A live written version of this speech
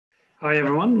Hi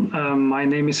everyone, my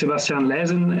name is Sebastian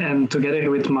Leijzen, and together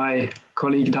with my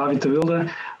colleague David de Wilde,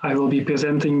 I will be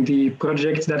presenting the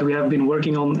project that we have been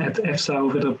working on at EFSA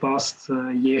over the past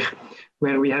year,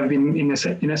 where we have been in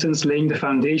essence laying the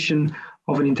foundation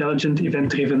of an intelligent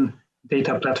event-driven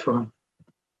data platform.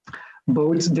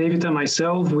 Both David and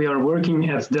myself, we are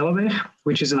working at Delaware,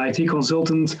 which is an IT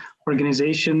consultant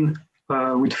organization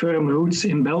with firm roots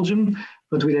in Belgium,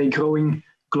 but with a growing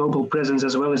global presence,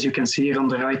 as well, as you can see here on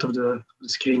the right of the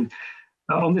screen.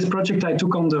 On this project, I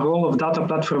took on the role of data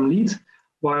platform lead,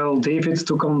 while David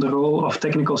took on the role of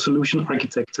technical solution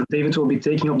architect. And David will be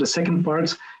taking up the second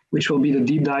part, which will be the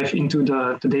deep dive into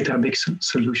the Databricks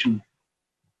solution.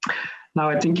 Now,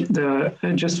 I think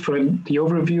just for the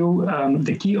overview,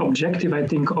 the key objective, I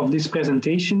think, of this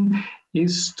presentation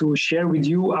is to share with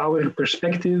you our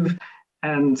perspective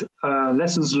and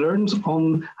lessons learned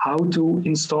on how to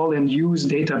install and use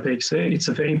Databricks. It's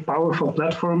a very powerful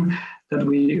platform that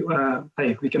we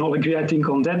can all agree, I think,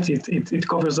 on that. It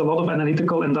covers a lot of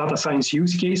analytical and data science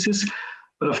use cases,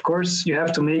 but of course, you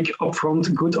have to make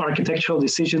upfront good architectural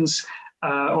decisions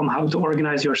on how to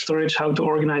organize your storage, how to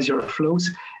organize your flows.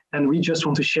 And we just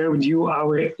want to share with you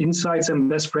our insights and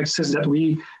best practices that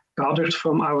we gathered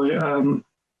from our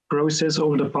process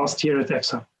over the past year at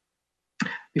EFSA.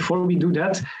 Before we do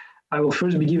that, I will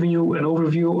first be giving you an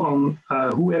overview on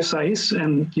who EFSA is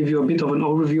and give you a bit of an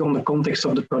overview on the context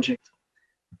of the project.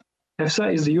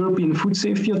 EFSA is the European Food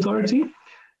Safety Authority.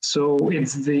 So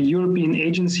it's the European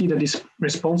agency that is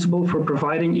responsible for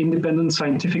providing independent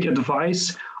scientific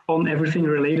advice on everything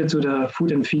related to the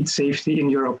food and feed safety in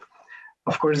Europe.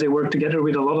 Of course, they work together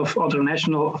with a lot of other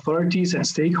national authorities and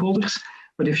stakeholders.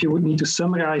 But if you would need to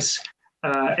summarize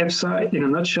EFSA in a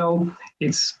nutshell,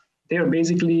 they are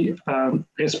basically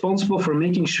responsible for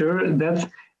making sure that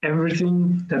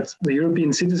everything that the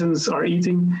European citizens are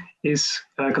eating is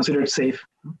considered safe.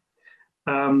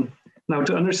 Now,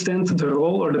 to understand the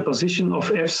role or the position of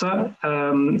EFSA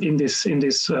in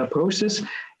this process,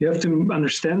 you have to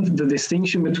understand the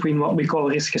distinction between what we call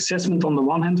risk assessment on the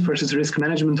one hand versus risk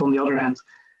management on the other hand.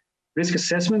 Risk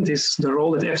assessment is the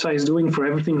role that EFSA is doing for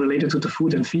everything related to the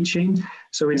food and feed chain.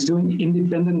 So it's doing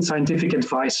independent scientific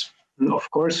advice. And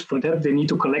of course, for that, they need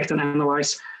to collect and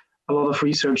analyze a lot of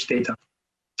research data.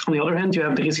 On the other hand, you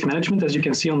have the risk management, as you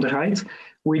can see on the right,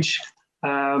 which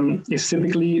is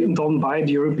typically done by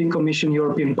the European Commission,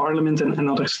 European Parliament, and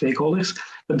other stakeholders.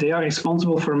 But they are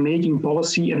responsible for making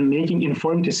policy and making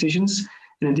informed decisions.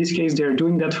 And in this case, they are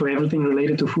doing that for everything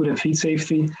related to food and feed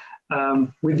safety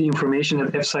with the information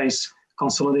that EFSA is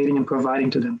consolidating and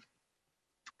providing to them.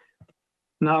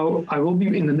 Now, I will be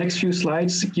in the next few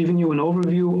slides giving you an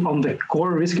overview on the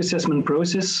core risk assessment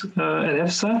process at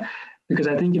EFSA, because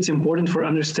I think it's important for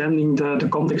understanding the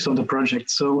context of the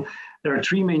project. So there are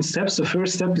three main steps. The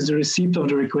first step is the receipt of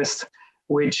the request,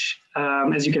 which,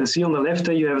 as you can see on the left,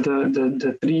 you have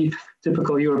the three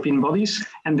typical European bodies,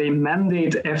 and they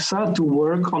mandate EFSA to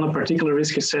work on a particular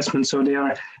risk assessment. So they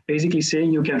are basically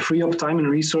saying you can free up time and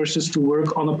resources to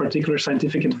work on a particular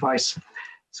scientific advice.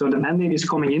 So the mandate is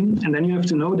coming in, and then you have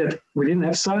to know that within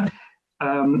EFSA,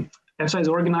 EFSA is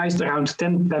organized around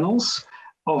 10 panels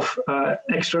of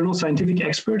external scientific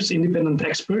experts, independent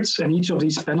experts, and each of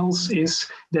these panels is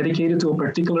dedicated to a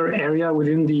particular area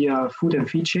within the food and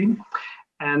feed chain.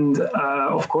 And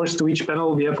of course, to each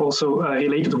panel, we have also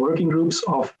related working groups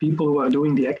of people who are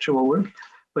doing the actual work,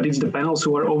 but it's the panels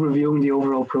who are overviewing the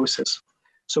overall process.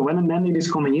 So when a mandate is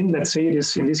coming in, let's say it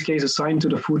is in this case assigned to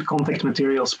the food contact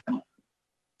materials panel.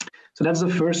 So that's the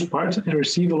first part, the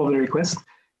receival of the request.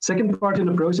 Second part in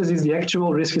the process is the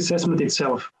actual risk assessment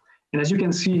itself. And as you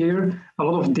can see here, a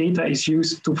lot of data is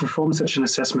used to perform such an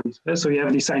assessment. So you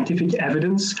have the scientific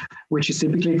evidence, which is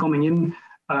typically coming in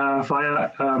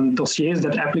via dossiers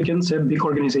that applicants, big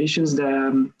organizations,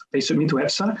 they submit to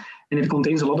EFSA, and it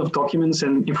contains a lot of documents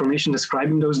and information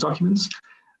describing those documents.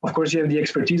 Of course, you have the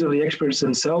expertise of the experts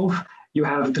themselves. You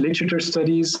have the literature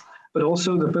studies, but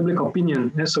also the public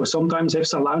opinion. So sometimes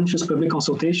EFSA launches public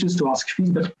consultations to ask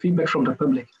feedback from the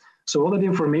public. So all that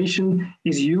information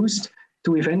is used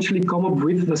to eventually come up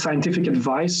with the scientific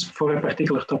advice for a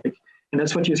particular topic. And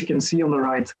that's what you can see on the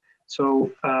right.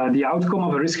 So the outcome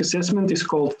of a risk assessment is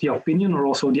called the opinion, or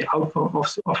also the output,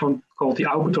 often called the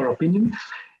output or opinion.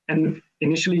 And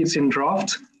initially it's in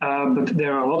draft, but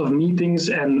there are a lot of meetings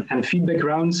and feedback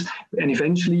rounds. And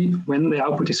eventually, when the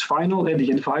output is final,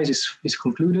 the advice is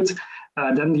concluded,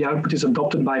 then the output is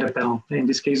adopted by the panel, in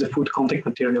this case, the food contact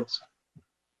materials.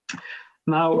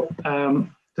 Now,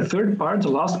 The third part, the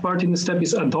last part in the step,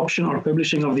 is adoption or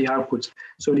publishing of the output.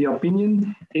 So the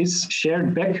opinion is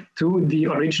shared back to the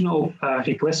original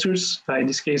requesters, in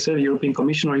this case, the European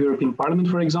Commission or European Parliament,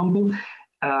 for example,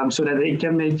 so that they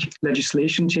can make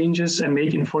legislation changes and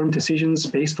make informed decisions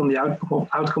based on the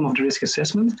outcome of the risk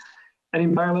assessment. And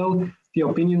in parallel, the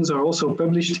opinions are also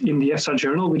published in the EFSA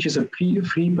journal, which is a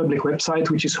free public website,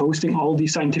 which is hosting all the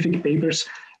scientific papers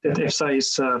that EFSA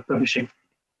is publishing.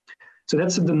 So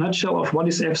that's the nutshell of what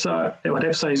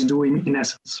EFSA is doing in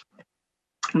essence.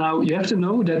 Now, you have to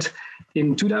know that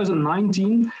in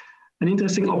 2019, an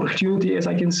interesting opportunity, as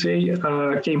I can say,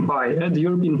 came by. The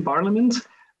European Parliament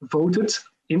voted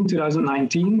in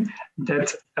 2019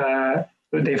 that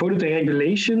they voted a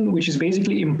regulation which is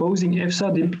basically imposing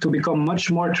EFSA to become much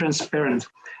more transparent.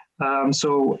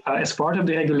 As part of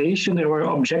the regulation, there were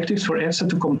objectives for EFSA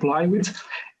to comply with.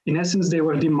 In essence, they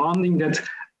were demanding that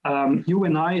you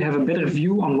and I have a better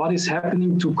view on what is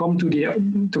happening to come to the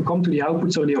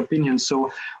outputs or the opinions.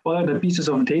 So what are the pieces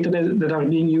of data that are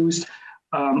being used?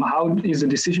 How is the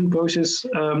decision process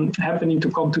happening to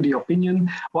come to the opinion?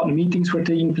 What meetings were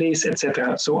taking place,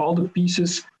 etc. So all the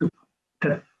pieces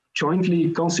that jointly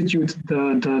constitute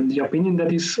the opinion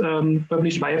that is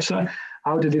published by EFSA,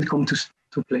 how did it come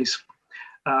to place?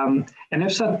 And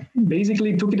EFSA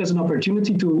basically took it as an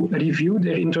opportunity to review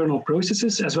their internal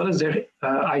processes as well as their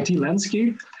IT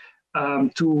landscape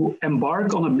to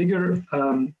embark on a bigger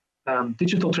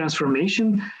digital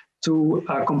transformation to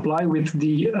comply with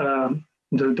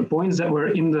the points that were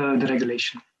in the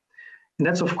regulation. And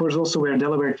that's, of course, also where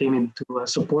Delaware came in to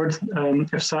support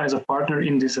EFSA as a partner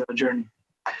in this journey.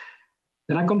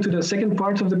 Then I come to the second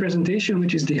part of the presentation,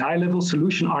 which is the high-level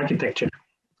solution architecture.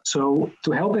 So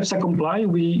to help EFSA comply,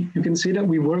 you can say that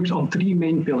we worked on three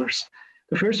main pillars.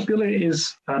 The first pillar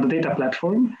is the data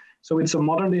platform. So it's a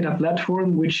modern data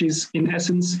platform, which is in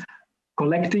essence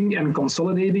collecting and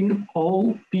consolidating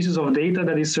all pieces of data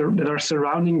that are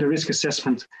surrounding the risk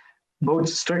assessment, both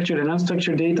structured and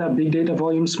unstructured data, big data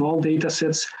volumes, small data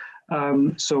sets.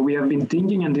 So we have been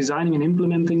thinking and designing and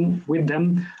implementing with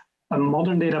them a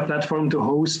modern data platform to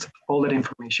host all that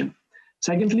information.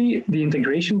 Secondly, the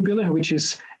integration pillar, which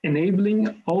is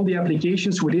enabling all the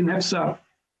applications within EFSA,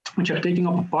 which are taking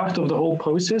up a part of the whole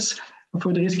process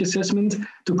for the risk assessment,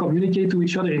 to communicate to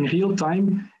each other in real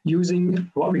time using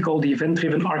what we call the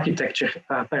event-driven architecture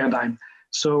paradigm.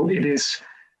 So it is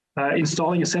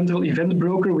installing a central event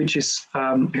broker, which is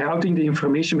routing the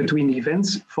information between the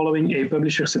events following a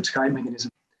publisher-subscribe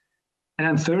mechanism. And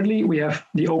then thirdly, we have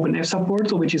the Open EFSA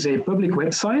portal, which is a public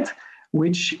website,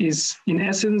 which is in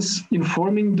essence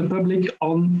informing the public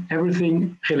on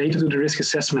everything related to the risk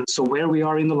assessment. So where we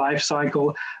are in the life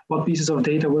cycle, what pieces of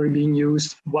data were being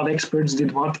used, what experts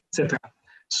did what, etc.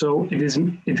 So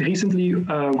it recently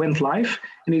went live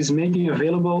and is making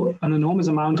available an enormous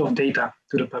amount of data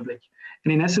to the public.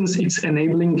 And in essence, it's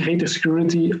enabling greater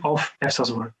security of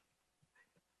EFSA's work.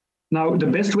 Now, the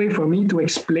best way for me to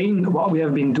explain what we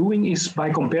have been doing is by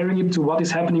comparing it to what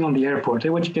is happening on the airport.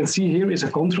 What you can see here is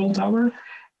a control tower.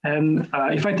 And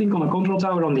if I think on a control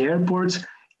tower on the airport,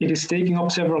 it is taking up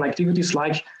several activities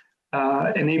like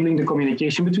enabling the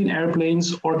communication between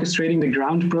airplanes, orchestrating the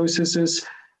ground processes,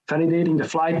 validating the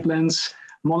flight plans,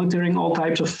 monitoring all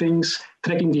types of things,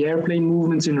 tracking the airplane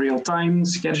movements in real time,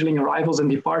 scheduling arrivals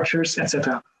and departures,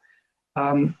 etc.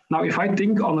 Now, if I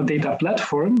think on a data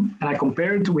platform and I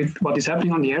compare it with what is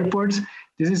happening on the airport,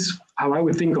 this is how I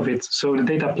would think of it. So the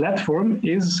data platform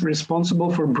is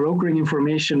responsible for brokering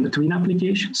information between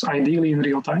applications, ideally in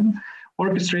real time,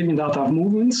 orchestrating data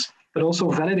movements, but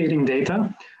also validating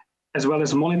data, as well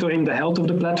as monitoring the health of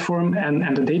the platform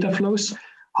and the data flows,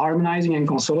 harmonizing and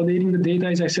consolidating the data,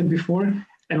 as I said before,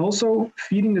 and also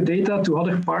feeding the data to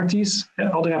other parties,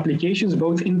 other applications,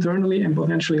 both internally and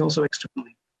potentially also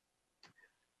externally.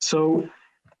 So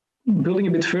building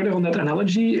a bit further on that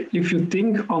analogy, if you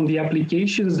think on the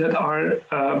applications that are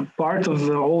part of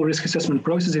the whole risk assessment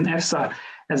process in EFSA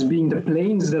as being the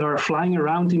planes that are flying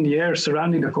around in the air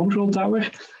surrounding the control tower,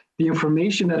 the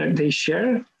information that they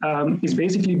share is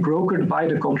basically brokered by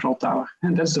the control tower.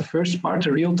 And that's the first part,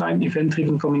 the real-time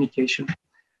event-driven communication.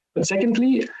 But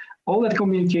secondly, all that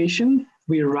communication,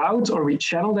 we route or we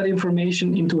channel that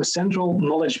information into a central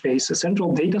knowledge base, a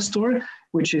central data store,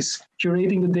 which is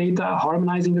curating the data,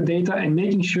 harmonizing the data, and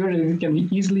making sure that it can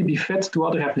easily be fed to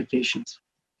other applications.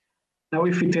 Now,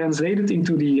 if we translate it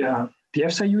into the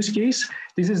EFSA use case,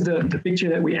 this is the picture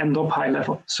that we end up high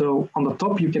level. So on the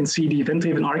top, you can see the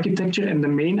event-driven architecture and the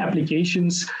main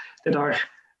applications that are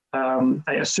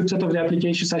a subset of the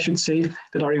applications, I should say,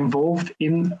 that are involved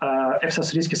in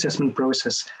EFSA's risk assessment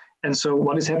process. And so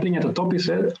what is happening at the top is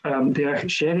they are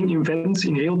sharing events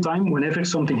in real time whenever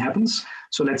something happens.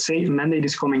 So let's say a mandate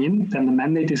is coming in, then the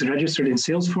mandate is registered in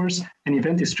Salesforce, an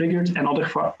event is triggered, and other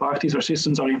parties or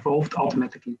systems are involved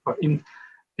automatically, or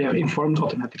they are informed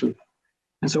automatically.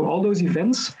 And so all those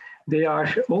events, they are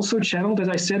also channeled, as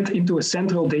I said, into a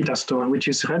central data store, which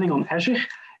is running on Azure,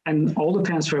 and all the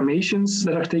transformations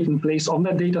that are taking place on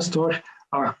that data store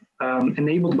are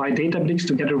enabled by Databricks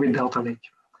together with Delta Lake.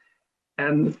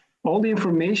 And all the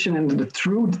information and the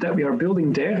truth that we are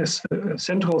building there as a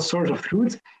central source of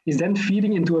truth is then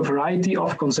feeding into a variety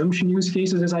of consumption use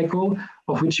cases, as I call,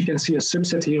 of which you can see a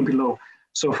subset here below.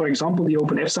 So for example, the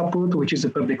Open EFSA portal, which is a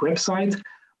public website,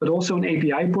 but also an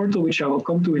API portal, which I will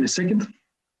come to in a second,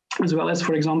 as well as,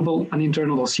 for example, an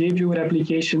internal dossier viewer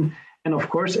application, and of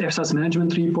course, EFSA's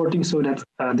management reporting, so that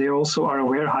they also are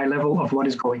aware high level of what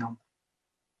is going on.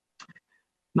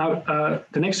 Now,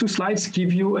 the next two slides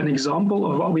give you an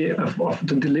example of what of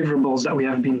the deliverables that we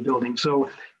have been building. So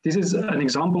this is an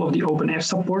example of the Open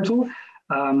EFSA portal,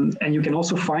 and you can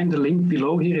also find the link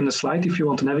below here in the slide if you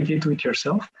want to navigate to it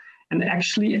yourself. And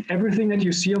actually, everything that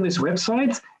you see on this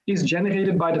website is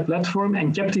generated by the platform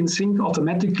and kept in sync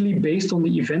automatically based on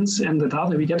the events and the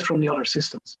data we get from the other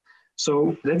systems.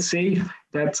 So let's say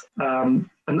that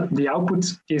the output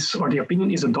is, or the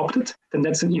opinion is adopted, then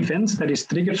that's an event that is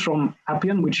triggered from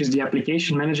Appian, which is the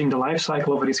application managing the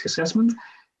lifecycle of a risk assessment.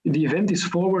 The event is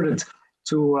forwarded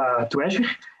to Azure,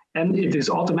 and it is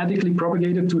automatically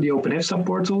propagated to the Open EFSA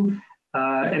portal,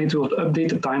 and it will update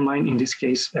the timeline in this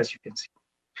case, as you can see.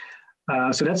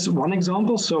 So that's one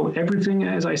example. So everything,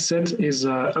 as I said, is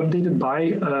updated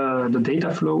by the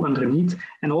data flow underneath,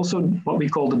 and also what we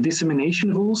call the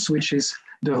dissemination rules, which is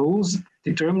the rules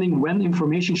determining when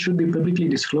information should be publicly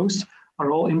disclosed,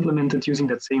 are all implemented using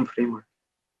that same framework.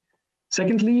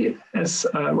 Secondly, as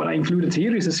what I included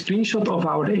here is a screenshot of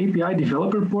our API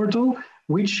developer portal,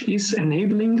 which is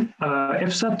enabling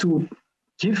EFSA to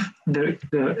give the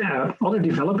other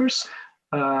developers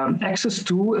access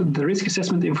to the risk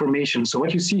assessment information. So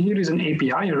what you see here is an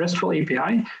API, a RESTful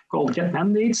API called Get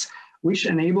Mandates, which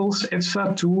enables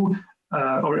EFSA to,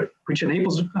 which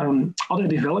enables other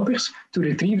developers to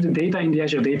retrieve the data in the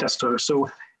Azure Data Store. So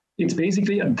it's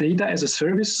basically a data as a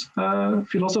service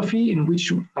philosophy in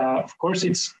which, of course,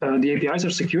 it's the APIs are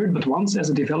secured, but once as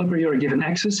a developer you are given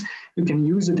access, you can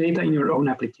use the data in your own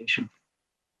application.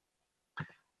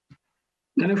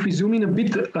 Then if we zoom in a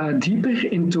bit deeper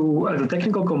into the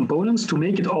technical components to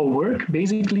make it all work,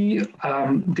 basically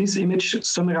this image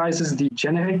summarizes the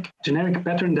generic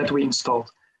pattern that we installed.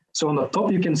 So on the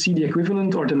top, you can see the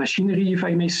equivalent or the machinery, if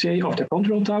I may say, of the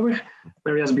control tower,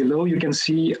 whereas below you can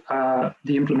see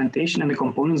the implementation and the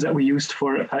components that we used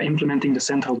for implementing the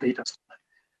central data store.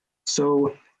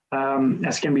 So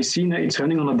as can be seen, it's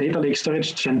running on a data lake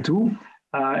storage Gen 2.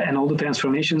 And all the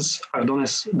transformations are done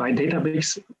by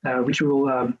Databricks, which we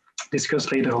will discuss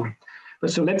later on.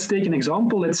 But so let's take an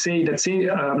example. Let's say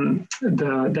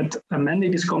that a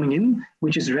mandate is coming in,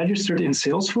 which is registered in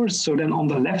Salesforce. So then on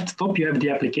the left top, you have the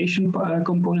application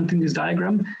component in this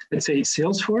diagram. Let's say it's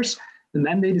Salesforce. The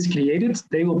mandate is created.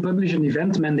 They will publish an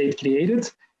event mandate created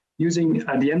using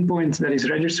the endpoint that is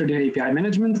registered in API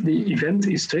management. The event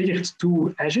is triggered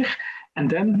to Azure, and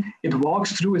then it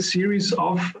walks through a series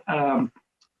of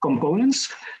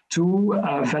components to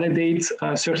validate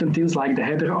certain things like the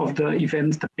header of the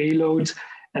event, the payload,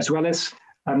 as well as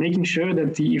making sure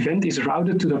that the event is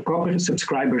routed to the proper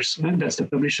subscribers. That's the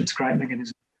publish subscribe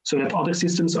mechanism, so that other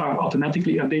systems are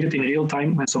automatically updated in real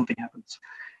time when something happens.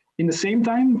 In the same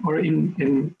time, or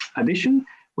in addition,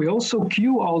 we also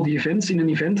queue all the events in an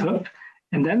event hub,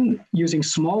 and then using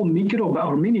small micro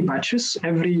or mini batches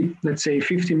every, let's say,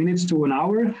 50 minutes to an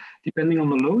hour, depending on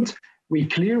the load, we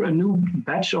clear a new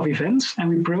batch of events and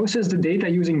we process the data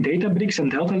using Databricks and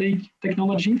Delta Lake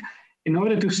technology in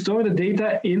order to store the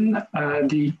data in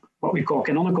what we call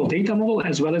canonical data model,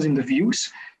 as well as in the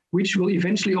views, which will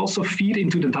eventually also feed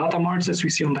into the data marts, as we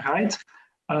see on the right,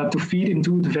 to feed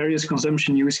into the various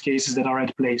consumption use cases that are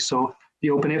at play. So the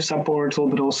Open EFSA portal,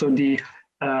 but also the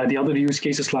other use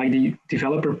cases like the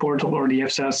developer portal or the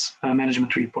EFSA's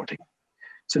management reporting.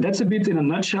 So that's a bit in a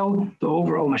nutshell, the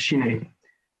overall machinery.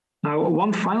 Now,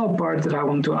 one final part that I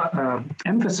want to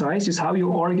emphasize is how you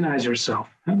organize yourself.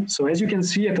 So as you can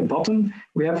see at the bottom,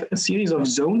 we have a series of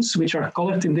zones which are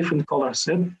colored in different colors.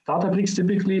 Databricks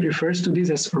typically refers to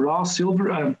this as raw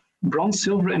silver, bronze,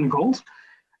 silver, and gold.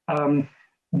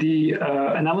 The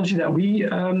analogy that we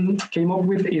came up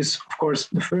with is, of course,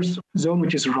 the first zone,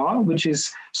 which is raw, which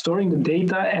is storing the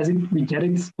data as we get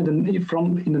it in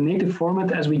the native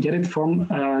format as we get it from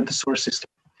the source system.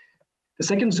 The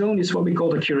second zone is what we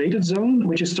call the curated zone,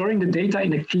 which is storing the data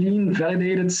in a clean,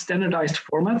 validated, standardized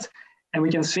format. And we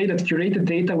can say that curated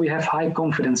data, we have high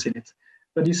confidence in it.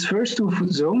 But these first two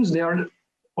zones, they are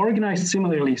organized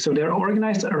similarly. So they're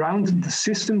organized around the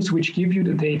systems which give you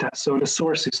the data, so the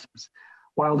source systems.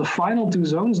 While the final two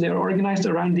zones, they're organized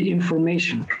around the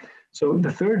information. So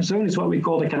the third zone is what we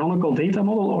call the canonical data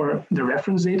model, or the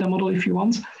reference data model if you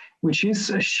want, which is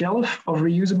a shelf of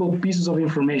reusable pieces of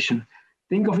information.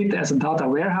 Think of it as a data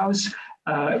warehouse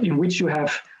in which you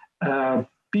have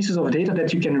pieces of data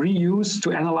that you can reuse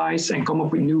to analyze and come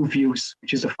up with new views,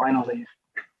 which is the final layer.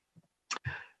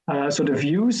 So the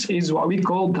views is what we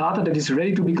call data that is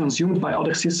ready to be consumed by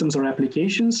other systems or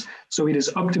applications, so it is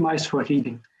optimized for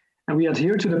reading. And we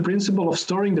adhere to the principle of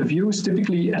storing the views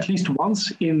typically at least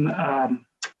once in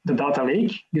the data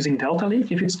lake, using Delta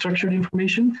Lake if it's structured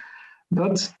information,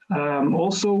 but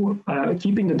also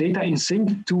keeping the data in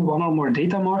sync to one or more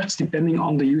data marts depending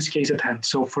on the use case at hand.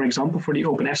 So for example, for the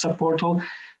Open EFSA portal,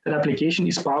 that application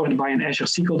is powered by an Azure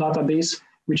SQL database,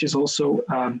 which is also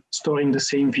storing the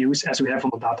same views as we have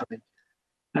on the data lake.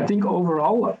 I think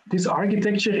overall, this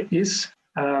architecture is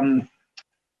one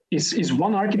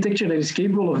architecture that is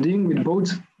capable of dealing with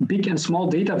both big and small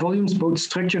data volumes, both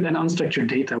structured and unstructured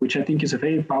data, which I think is a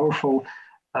very powerful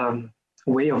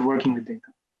way of working with data.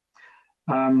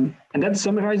 And that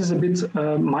summarizes a bit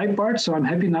my part, so I'm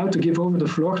happy now to give over the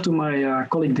floor to my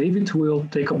colleague David, who will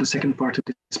take up the second part of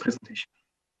this presentation.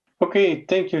 Okay,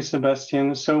 thank you,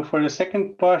 Sebastian. So for the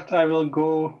second part, I will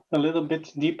go a little bit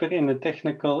deeper in the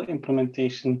technical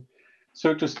implementation.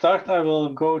 So to start, I will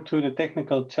go to the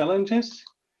technical challenges.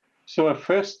 So our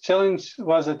first challenge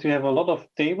was that we have a lot of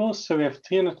tables. So we have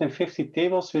 350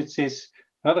 tables, which is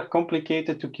rather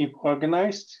complicated to keep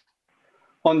organized.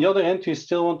 On the other hand, we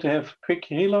still want to have quick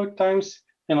reload times.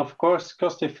 And of course,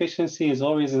 cost efficiency is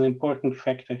always an important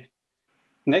factor.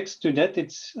 Next to that,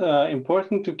 it's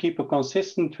important to keep a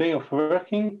consistent way of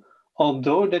working,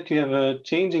 although that you have a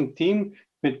changing team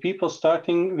with people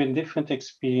starting with different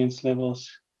experience levels.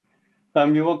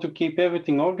 You want to keep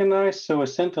everything organized, so a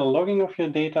central logging of your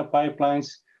data pipelines,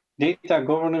 data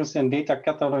governance and data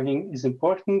cataloging is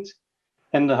important.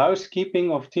 And the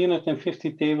housekeeping of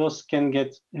 350 tables can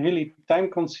get really time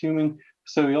consuming,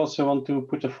 so we also want to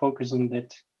put a focus on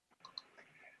that.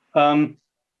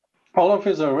 All of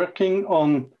us are working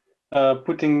on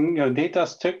putting your data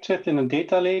structured in a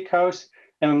data lake house,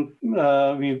 and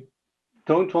we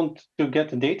don't want to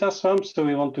get a data swamp, so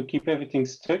we want to keep everything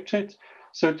structured.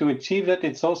 So to achieve that,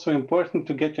 it's also important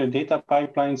to get your data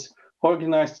pipelines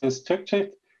organized and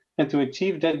structured. And to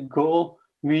achieve that goal,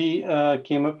 we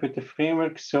came up with a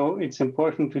framework. So it's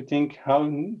important to think, how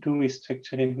do we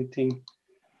structure everything?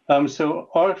 So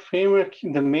our framework,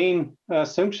 the main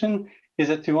assumption is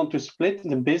that we want to split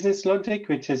the business logic,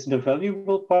 which is the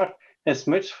valuable part, as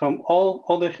much from all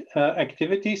other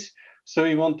activities. So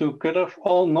we want to cut off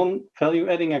all non-value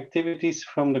adding activities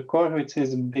from the core, which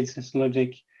is business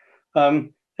logic.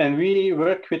 And we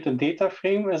work with the data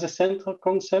frame as a central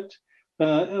concept.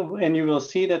 And you will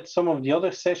see that some of the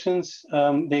other sessions,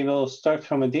 they will start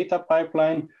from a data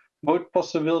pipeline. Both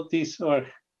possibilities are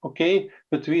okay,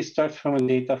 but we start from a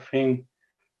data frame.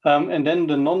 And then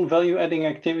the non-value adding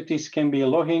activities can be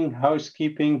logging,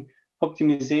 housekeeping,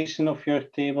 optimization of your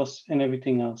tables, and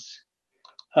everything else.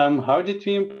 How did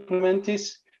we implement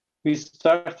this? We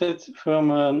started from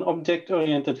an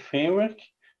object-oriented framework.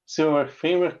 So our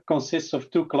framework consists of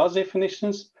two class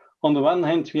definitions. On the one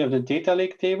hand, we have the data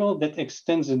lake table that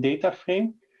extends the data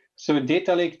frame. So a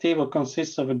data lake table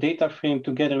consists of a data frame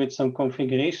together with some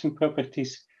configuration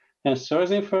properties and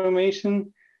source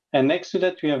information. And next to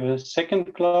that, we have a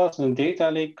second class, a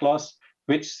data lake class,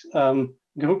 which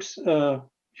groups a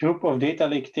group of data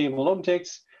lake table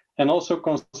objects and also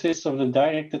consists of the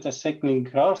directed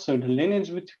acyclic graph, so the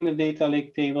lineage between the data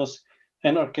lake tables,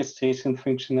 and orchestration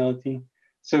functionality.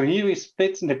 So here we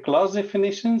split the class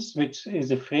definitions, which is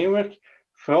the framework,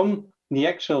 from the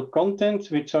actual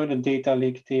content, which are the data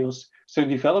lake tables. So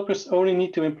developers only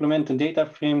need to implement the data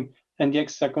frame and the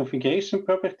extra configuration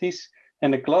properties,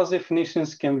 and the class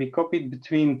definitions can be copied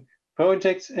between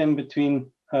projects and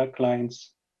between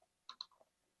clients.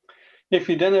 If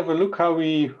you then have a look how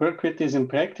we work with this in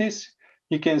practice,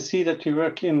 you can see that we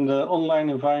work in the online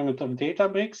environment of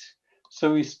Databricks.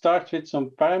 So we start with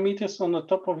some parameters on the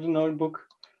top of the notebook.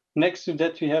 Next to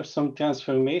that, we have some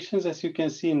transformations, as you can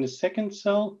see in the second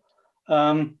cell.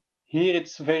 Here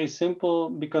it's very simple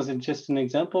because it's just an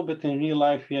example, but in real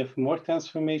life, we have more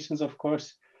transformations, of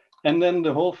course. And then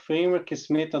the whole framework is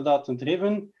metadata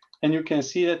driven. And you can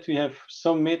see that we have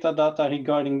some metadata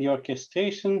regarding the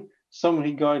orchestration, some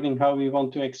regarding how we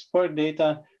want to export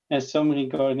data, and some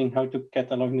regarding how to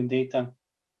catalog the data.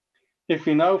 If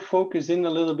we now focus in a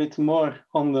little bit more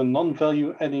on the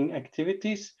non-value adding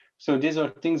activities, so these are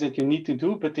things that you need to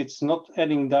do, but it's not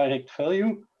adding direct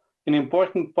value. An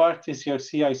important part is your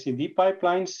CI/CD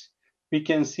pipelines. We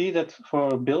can see that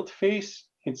for build phase,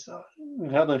 it's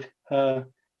rather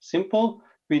simple.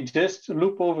 We just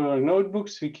loop over our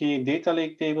notebooks, we create data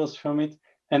lake tables from it,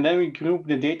 and then we group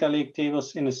the data lake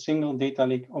tables in a single data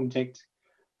lake object.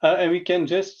 And we can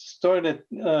just store that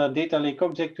data lake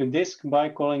object to disk by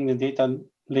calling the data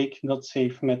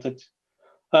lake.save method.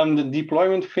 The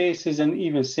deployment phase is then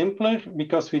even simpler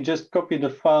because we just copy the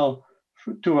file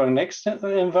to our next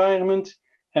environment,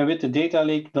 and with the data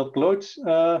lake.load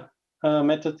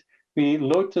method, we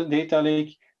load the data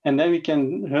lake, and then we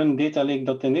can run data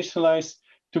lake.initialize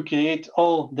to create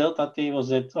all delta tables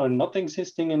that are not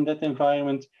existing in that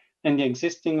environment, and the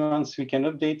existing ones we can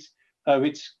update,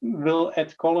 which will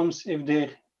add columns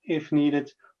if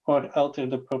needed, or alter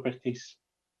the properties.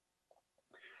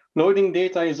 Loading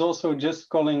data is also just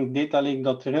calling data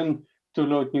lake.run to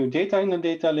load new data in the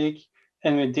data lake,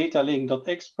 and with data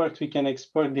lake.export we can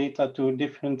export data to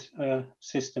different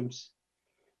systems.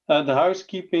 The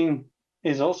housekeeping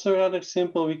is also rather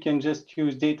simple. We can just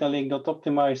use data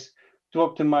lake.optimize to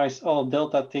optimize all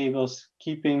delta tables,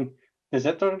 keeping the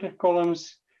z-order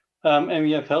columns, and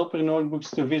we have helper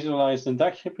notebooks to visualize the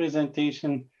DAG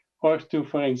representation, or to,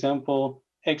 for example,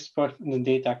 export the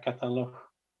data catalog.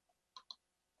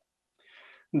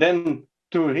 Then,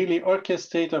 to really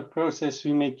orchestrate our process,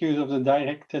 we make use of the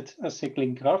directed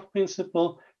acyclic graph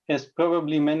principle, as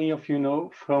probably many of you know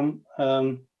from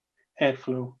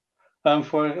Airflow.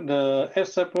 For the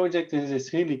EFSA project, this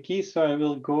is really key, so I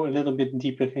will go a little bit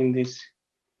deeper in this.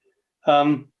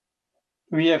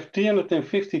 We have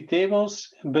 350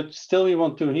 tables, but still we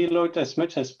want to reload as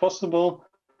much as possible.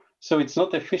 So it's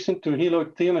not efficient to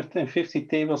reload 350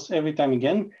 tables every time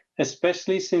again,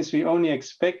 especially since we only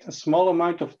expect a small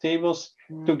amount of tables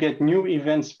to get new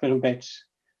events per batch.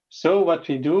 So what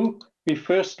we do, we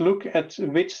first look at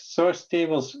which source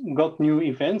tables got new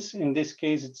events. In this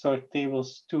case, it's our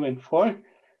tables 2 and 4.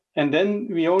 And then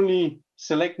we only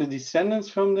select the descendants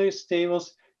from those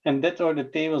tables, and that are the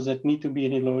tables that need to be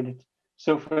reloaded.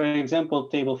 So for example,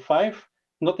 table 5,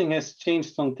 nothing has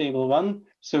changed on table 1,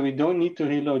 so we don't need to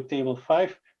reload table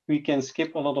 5. We can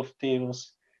skip a lot of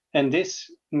tables. And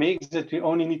this makes that we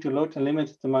only need to load a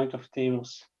limited amount of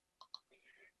tables.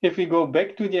 If we go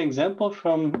back to the example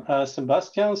from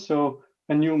Sebastian, so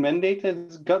a new mandate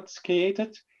got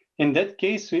created. In that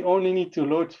case, we only need to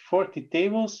load 40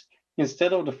 tables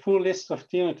instead of the full list of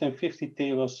 350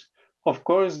 tables. Of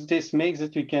course, this makes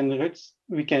that we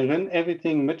can run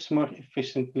everything much more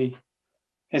efficiently,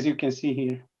 as you can see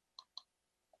here.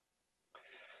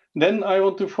 Then I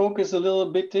want to focus a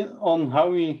little bit on how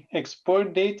we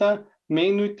export data,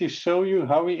 mainly to show you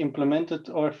how we implemented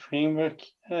our framework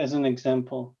as an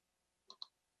example.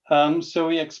 So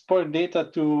we export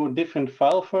data to different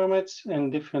file formats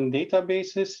and different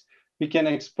databases. We can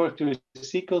export to a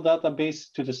SQL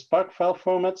database to the Spark file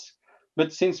formats.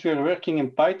 But since we're working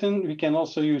in Python, we can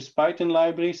also use Python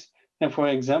libraries. And for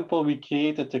example, we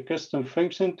created a custom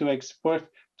function to export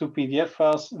to PDF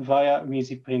files via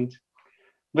WheezyPrint.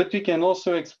 But we can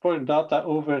also export data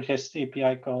over REST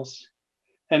API calls.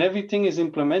 And everything is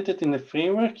implemented in the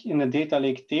framework in the data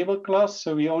lake table class.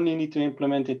 So we only need to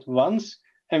implement it once,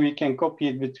 and we can copy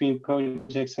it between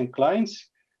projects and clients.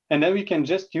 And then we can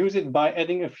just use it by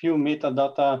adding a few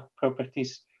metadata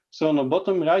properties. So on the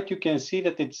bottom right, you can see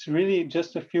that it's really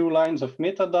just a few lines of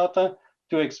metadata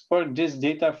to export this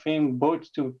data frame both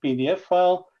to a PDF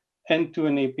file and to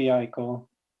an API call.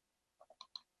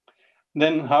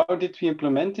 Then how did we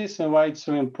implement this and why it's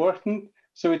so important?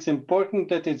 So it's important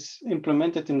that it's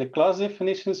implemented in the class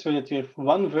definition so that we have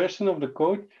one version of the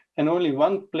code and only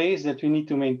one place that we need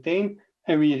to maintain,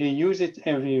 and we reuse it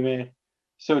everywhere.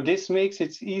 So this makes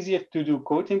it easier to do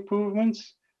code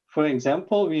improvements. For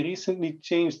example, we recently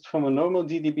changed from a normal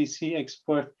JDBC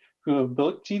export to a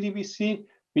bulk JDBC.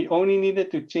 We only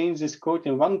needed to change this code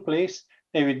in one place,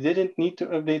 and we didn't need to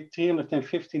update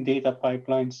 350 data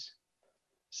pipelines.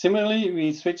 Similarly,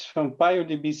 we switched from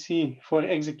PyODBC for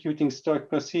executing stored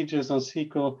procedures on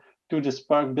SQL to the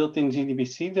Spark built-in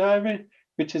JDBC driver,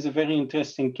 which is a very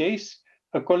interesting case.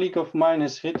 A colleague of mine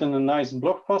has written a nice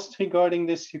blog post regarding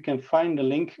this. You can find the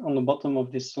link on the bottom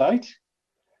of this slide.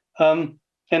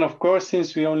 And of course,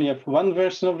 since we only have one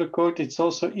version of the code, it's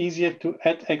also easier to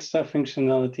add extra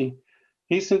functionality.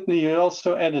 Recently, we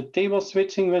also added table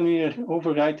switching when we are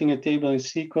overwriting a table in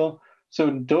SQL.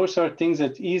 So those are things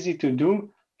that are easy to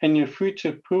do, and you're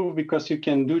future-proof because you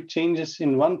can do changes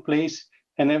in one place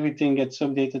and everything gets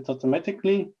updated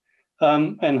automatically.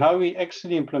 And how we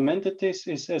actually implemented this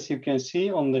is, as you can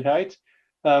see on the right,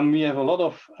 we have a lot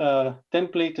of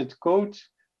templated code,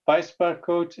 PySpark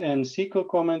code, and SQL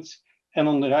comments. And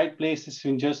on the right places,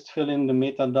 we just fill in the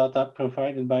metadata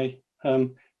provided by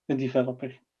the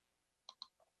developer.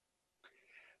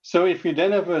 So if we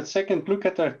then have a second look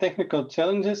at our technical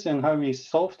challenges and how we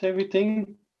solved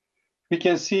everything, we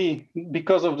can see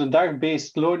because of the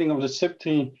dark-based loading of the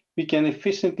subtree, we can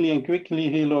efficiently and quickly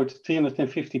reload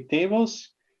 350 tables.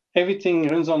 Everything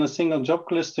runs on a single job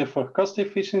cluster for cost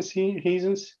efficiency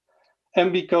reasons.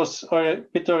 And because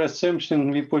with our assumption,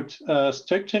 we put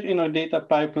structure in our data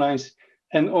pipelines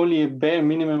and only a bare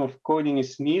minimum of coding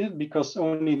is needed because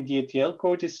only the ETL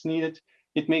code is needed,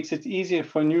 it makes it easier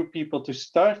for new people to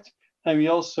start. And we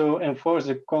also enforce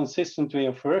a consistent way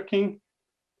of working.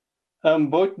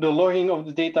 Both the logging of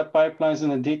the data pipelines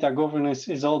and the data governance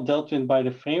is all dealt with by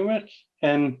the framework.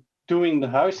 And doing the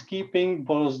housekeeping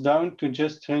boils down to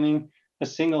just running a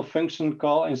single function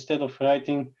call instead of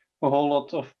writing a whole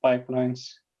lot of pipelines.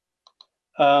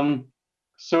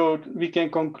 So we can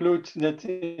conclude that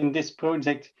in this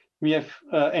project, we have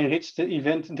enriched the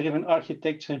event-driven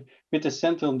architecture with a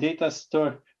central data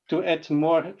store to add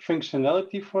more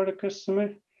functionality for the customer.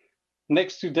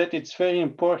 Next to that, it's very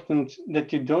important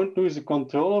that you don't lose the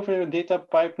control over your data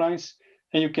pipelines.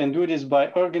 And you can do this by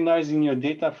organizing your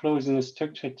data flows in a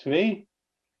structured way.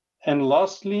 And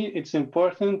lastly, it's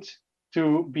important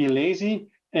to be lazy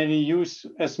and reuse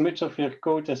as much of your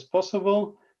code as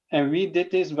possible. And we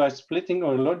did this by splitting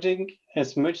our logic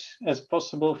as much as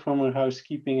possible from our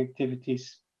housekeeping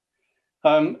activities.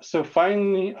 So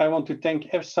finally, I want to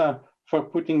thank EFSA for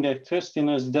putting their trust in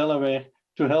us, Delaware,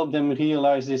 to help them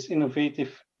realize this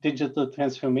innovative digital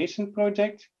transformation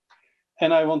project.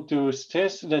 And I want to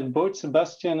stress that both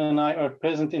Sebastian and I are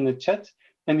present in the chat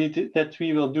and that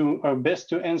we will do our best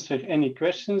to answer any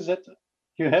questions that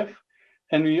you have.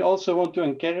 And we also want to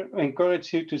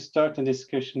encourage you to start a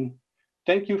discussion.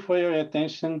 Thank you for your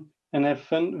attention and have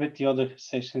fun with the other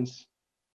sessions.